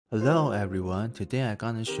Hello everyone, today I'm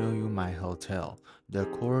gonna show you my hotel, the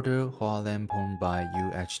Quarter Hua Lamphong by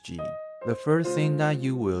UHG. The first thing that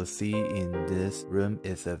you will see in this room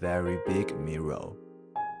is a very big mirror.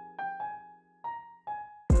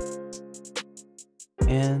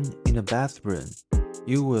 And in the bathroom,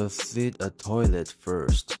 you will see a toilet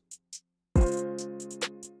first.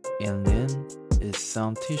 And then is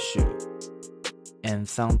some tissue and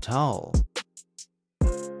some towel.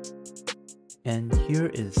 And here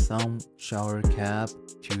is some shower cap,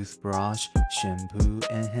 toothbrush, shampoo,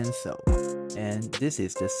 and hand soap. And this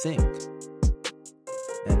is the sink.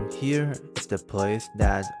 And here is the place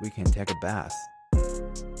that we can take a bath.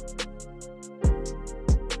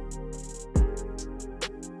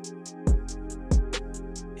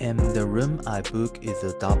 And the room I booked is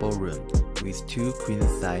a double room with 2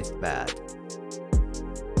 queen-size beds.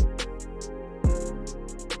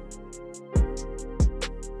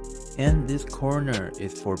 And this corner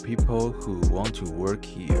is for people who want to work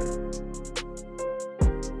here.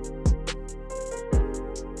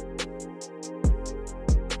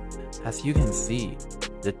 As you can see,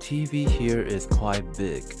 the TV here is quite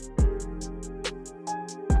big.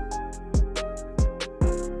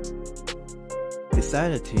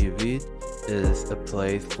 Beside the TV is a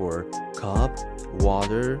place for cup,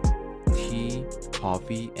 water, tea,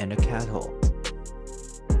 coffee, and a kettle.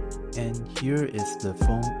 And here is the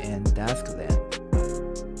phone and desk lamp.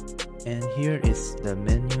 And here is the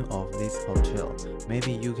menu of this hotel.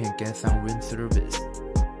 Maybe you can get some room service.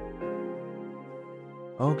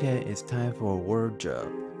 Okay, it's time for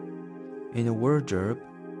wardrobe. In the wardrobe,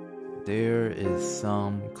 there is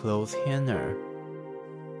some clothes hanger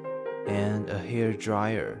and a hair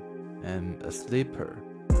dryer and a slipper.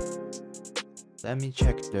 Let me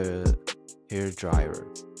check the hair dryer.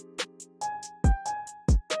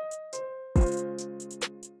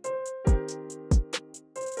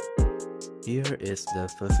 Here is the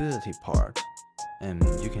facility part, and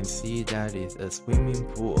you can see that it's a swimming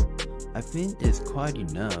pool. I think it's quite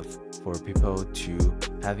enough for people to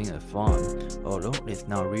having a fun, although it's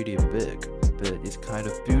not really big, but it's kind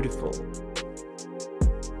of beautiful.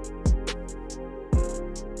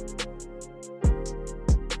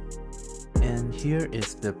 And here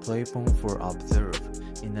is the platform for observe.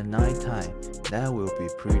 In the nighttime, that will be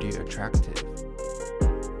pretty attractive.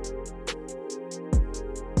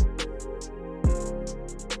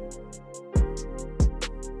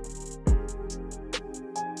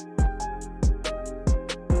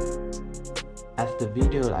 As the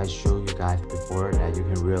video I showed you guys before, that you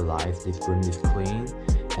can realize this room is clean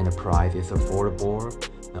and the price is affordable,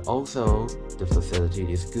 and also the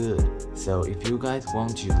facility is good. So if you guys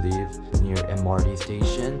want to live near MRT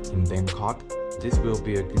station in Bangkok, this will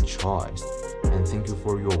be a good choice. And thank you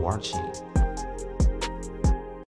for your watching.